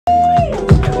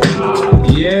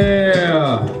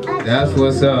That's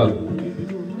what's up.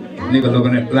 Nigga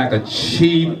looking like a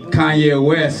cheap Kanye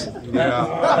West.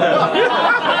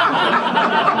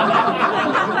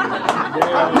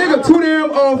 Nigga too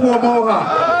damn old for a mohawk.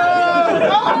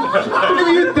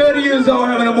 Nigga, you 30 years old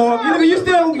having a mohawk. Nigga, you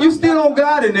still don't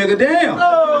got it, nigga. Damn.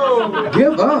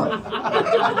 Give up.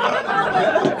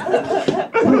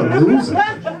 What a loser.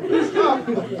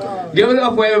 Give it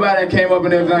up for everybody that came up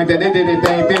and everything like that. They did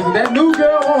their thing. That new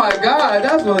girl, oh my God,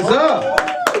 that's what's up.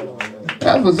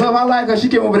 That's what's up. I like her. She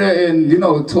came over there and, you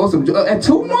know, taught some. At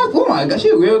 2 months, oh my God,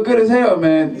 she real good as hell,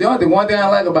 man. The only thing, one thing I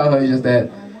like about her is just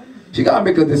that she gotta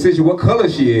make a decision what color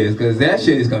she is, cause that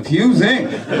shit is confusing.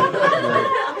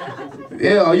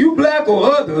 Yeah, are you black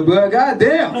or other? But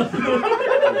goddamn.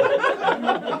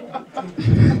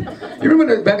 You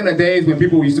remember back in the days when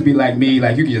people used to be like me,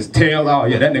 like you could just tell, oh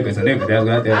yeah, that nigga's a nigga. That's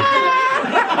goddamn.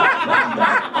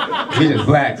 He's just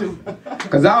black.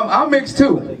 Cause I'm mixed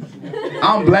too.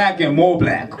 I'm black and more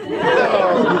black.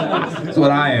 That's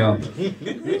what I am.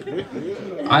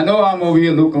 I know I'm over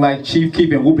here looking like Chief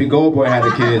Keef and Whoopi Goldberg had a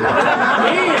kid.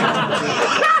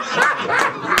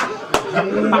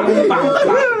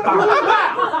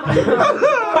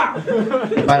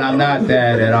 But I'm not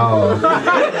that at all.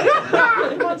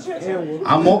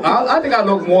 I think I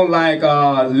look more like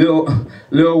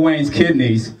Lil Wayne's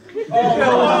kidneys.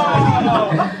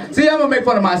 See, I'm gonna make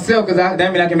fun of myself because that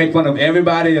means I can make fun of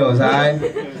everybody else, alright?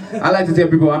 I like to tell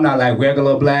people I'm not like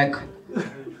regular black.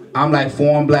 I'm like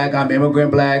foreign black, I'm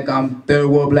immigrant black, I'm third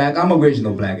world black, I'm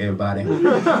original black, everybody.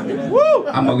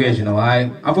 I'm original,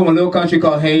 alright? I'm from a little country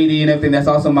called Haiti and everything. That's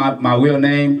also my real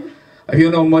name. If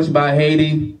you don't know much about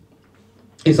Haiti,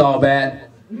 it's all bad.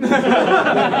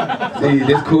 See,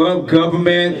 this corrupt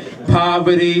government,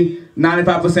 poverty,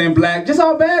 95% black, just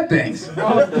all bad things.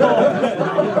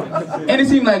 And it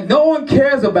seems like no one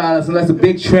cares about us unless a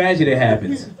big tragedy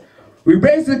happens. We're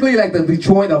basically like the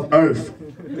Detroit of Earth.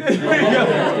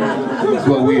 That's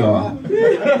what we are.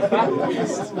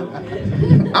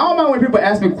 I don't mind when people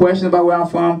ask me questions about where I'm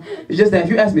from. It's just that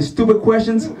if you ask me stupid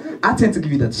questions, I tend to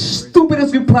give you the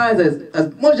stupidest replies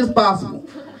as much as possible.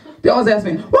 They always ask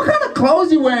me, what kind of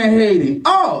clothes you wear in Haiti?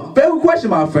 Oh, very good question,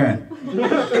 my friend.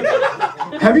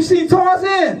 Have you seen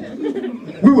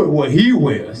Tarzan? We wear what he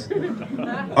wears.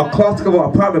 A cloth to cover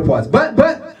our private parts. But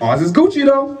ours is Gucci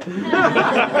though.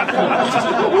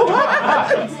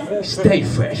 Stay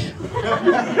fresh.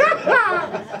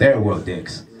 There will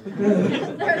dicks.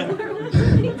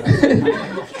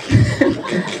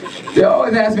 They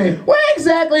always ask me, where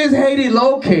exactly is Haiti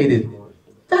located?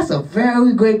 That's a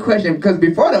very great question because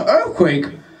before the earthquake,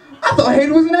 I thought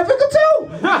Haiti was in Africa too.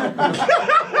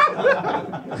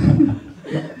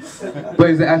 But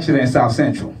it's actually in South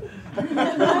Central.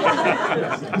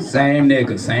 Same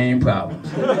nigga, same problems.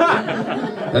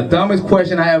 The dumbest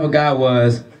question I ever got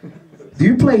was, do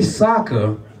you play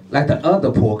soccer like the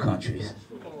other poor countries?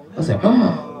 I said,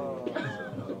 oh.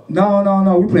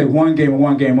 No, we play one game and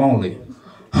one game only.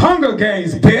 Hunger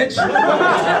Games, bitch!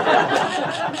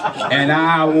 And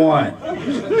I won.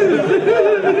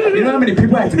 You know how many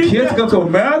people had to kill to come to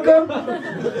America?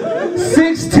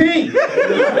 16!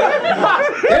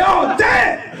 They all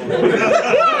dead!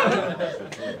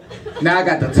 Now I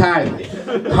got the title,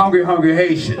 Hungry Hungry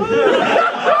Haitian.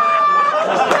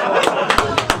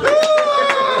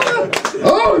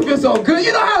 Oh, it feels so good.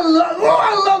 You know how I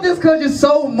love this country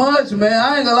so much, man.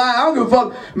 I ain't gonna lie, I don't give a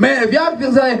fuck. Man, if y'all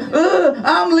can say,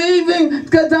 I'm leaving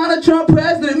because Donald Trump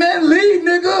president, man, leave,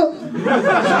 nigga.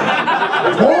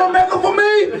 More America for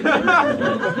me.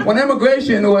 When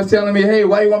immigration was telling me, hey,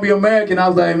 why you want to be American? I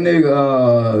was like,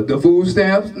 nigga, the food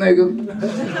stamps, nigga.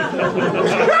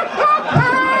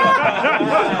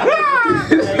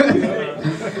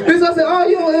 I said, oh,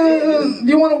 you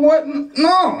want to work?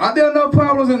 No, I did enough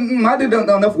problems and I did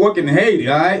enough work in Haiti,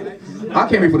 all right? I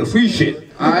came here for the free shit,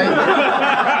 all right?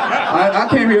 I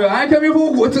ain't came here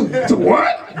for to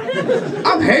work.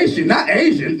 I'm Haitian, not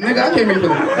Asian. Nigga, I came here for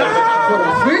the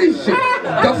free shit.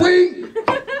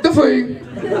 The free.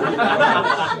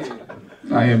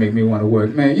 Now you make me want to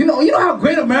work, man. You know how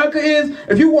great America is?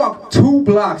 If you walk 2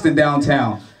 blocks in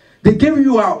downtown, they give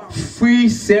you out free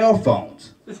cell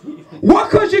phones. What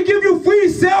country give you free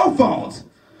cell phones?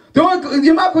 My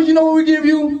country, you know what we give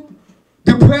you?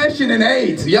 Depression and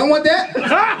AIDS. Y'all want that?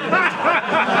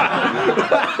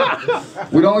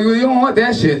 we don't want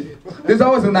that shit. There's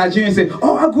always a Nigerian say,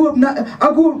 oh, I grew up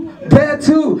bad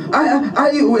too.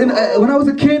 When I was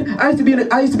a kid, I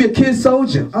used to be a kid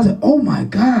soldier. I was like, oh my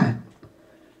God,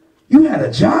 you had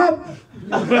a job?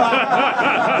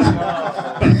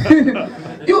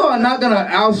 You are not gonna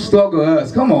out-struggle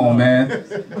us. Come on, man.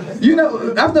 You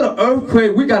know, after the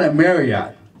earthquake, we got a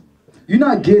Marriott. you're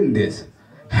not getting this.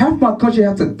 Half my country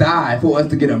has to die for us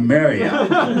to get a Marriott.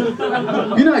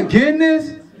 You're not getting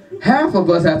this? Half of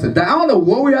us have to die. I don't know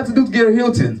what we have to do to get a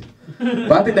Hilton.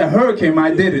 But I think that hurricane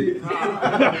might did it.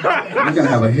 We're gonna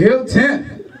have a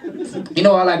Hilton. You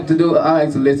know what I like to do? I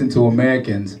like to listen to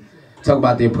Americans talk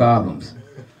about their problems.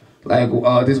 Like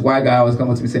this white guy was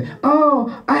coming to me and say, oh,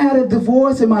 I had a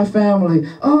divorce in my family.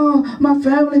 Oh, my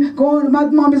family going, my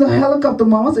mom is a helicopter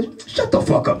mom. I said, shut the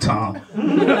fuck up, Tom.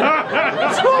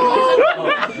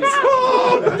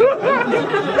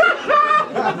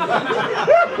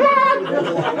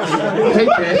 I hate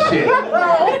that shit.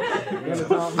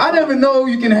 I never know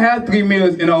you can have 3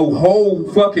 meals in a whole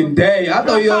fucking day. I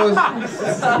thought you was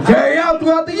carry out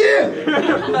throughout the year.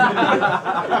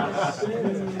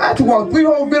 I had to walk 3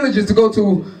 whole villages to go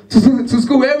to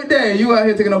school every day. You out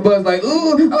here taking a bus like,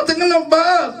 ooh, I'm taking a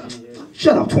bus.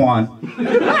 Shut up, Twan.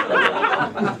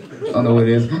 I don't know what it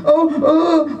is.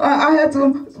 I had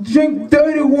to drink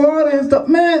dirty water and stuff.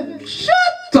 Man, shut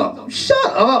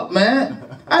up, man.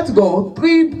 I had to go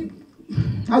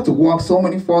I had to walk so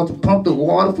many far to pump the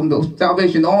water from the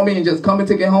Salvation Army and just come and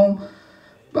take it home.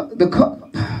 But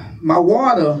my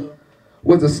water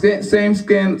was the same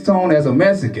skin tone as a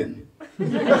Mexican.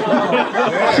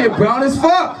 Shit brown as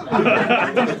fuck.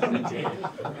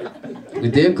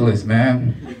 Ridiculous,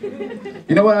 man.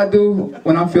 You know what I do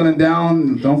when I'm feeling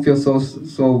down, don't feel so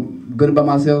good about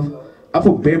myself? I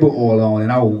put baby oil on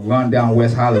and I will run down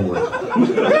West Hollywood.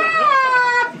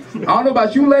 I don't know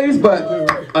about you ladies, but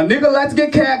a nigga likes to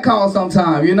get catcalled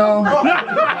sometime, you know?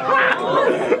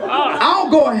 I don't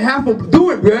go half a,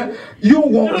 do it, bruh. You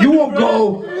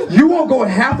won't go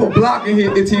half a block in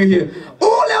here until you hear,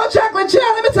 ooh, little chocolate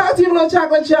child, let me talk to you, little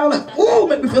chocolate child. Ooh,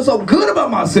 make me feel so good about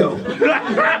myself.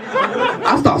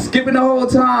 I start skipping the whole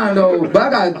time, though, but I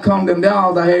gotta calm them down. I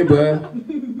was like, hey, bruh,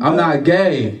 I'm not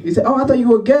gay. He said, oh, I thought you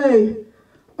were gay.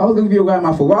 I was gonna give you a guy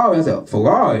my Ferrari. I said,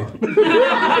 Ferrari?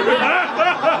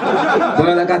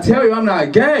 But like I tell you, I'm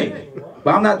not gay.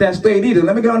 But I'm not that straight either.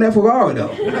 Let me get on that Ferrari,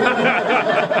 though.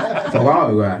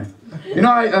 Ferrari, right? You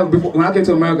know, when I came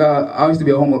to America, I used to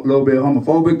be a little bit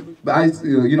homophobic. But I used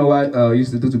to, you know what I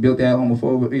used to do to build that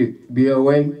homophobic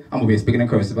away? I'm gonna be speaking in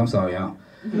cursive. I'm sorry, y'all.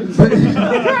 I'm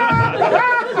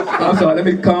sorry, let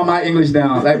me calm my English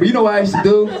down. Like, but you know what I used to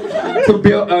do to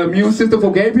build an immune system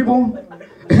for gay people?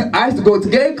 I used to go to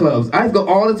gay clubs. I used to go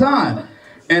all the time.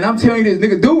 And I'm telling you this,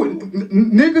 nigga, do it.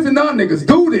 Niggas and non-niggas,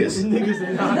 do this.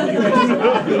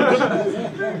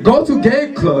 Go to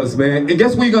gay clubs, man. And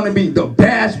guess what you're gonna be? The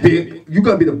bad bitch. You're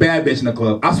gonna be the bad bitch in the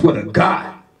club. I swear to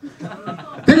God.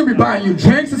 They're gonna be buying you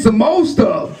drinks and some more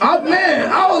stuff. I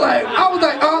was like,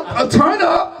 turn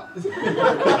up.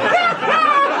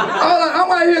 I'm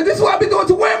right here. This is what I be doing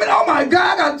to women. Oh my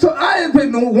God, I didn't pay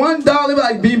no $1.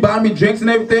 Like being buying me drinks and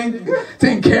everything,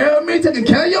 taking care of me, taking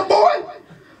care of your boy.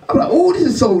 I'm like, oh, this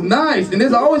is so nice. And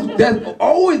there's always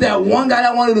that one guy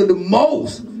that wanted it the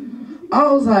most.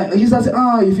 I was like, he said,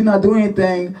 oh, if you're not doing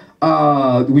anything,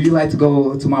 would you like to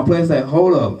go to my place? Like,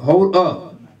 hold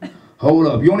up.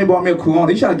 You only bought me a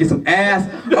Corona. You trying to get some ass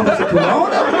off of some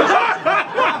Corona?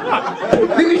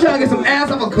 Nigga, you trying to get some ass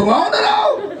off of Corona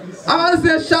though? I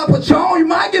understand shot Patron. You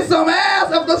might get some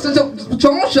ass off of such a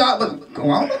Patron shot, but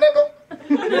Corona, nigga?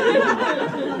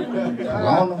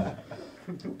 Corona.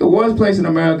 The worst place in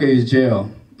America is jail.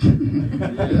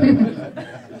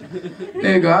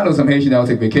 Nigga, I know some Haitian that will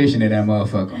take vacation in that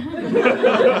motherfucker.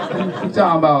 You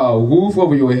talking about a roof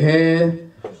over your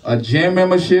head, a gym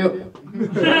membership.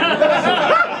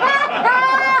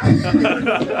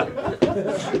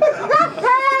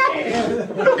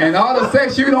 And all the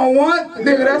sex you don't want?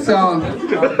 Nigga, that sounds...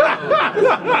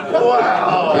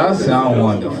 Wow. That sounds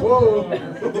wonderful.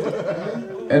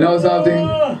 You know something?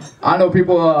 I know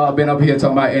people have been up here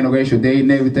talking about interracial dating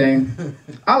and everything.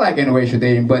 I like interracial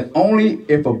dating, but only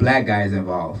if a black guy is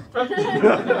involved. When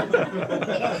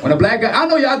a black guy, I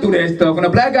know y'all do that stuff. When a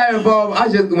black guy involved,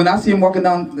 when I see him walking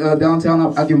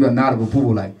downtown, I give him a nod of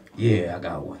approval, like, yeah, I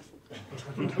got one.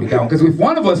 We got one. Because if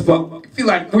one of us fuck, feel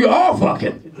like we all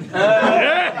fucking. We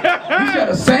share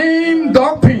the same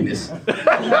dark penis.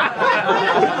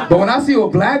 But when I see a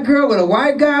black girl with a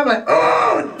white guy, I'm like,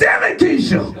 oh, damn it,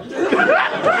 Keisha.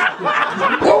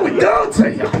 What we done to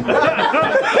you?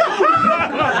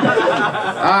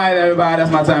 All right, everybody,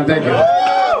 that's my time. Thank you.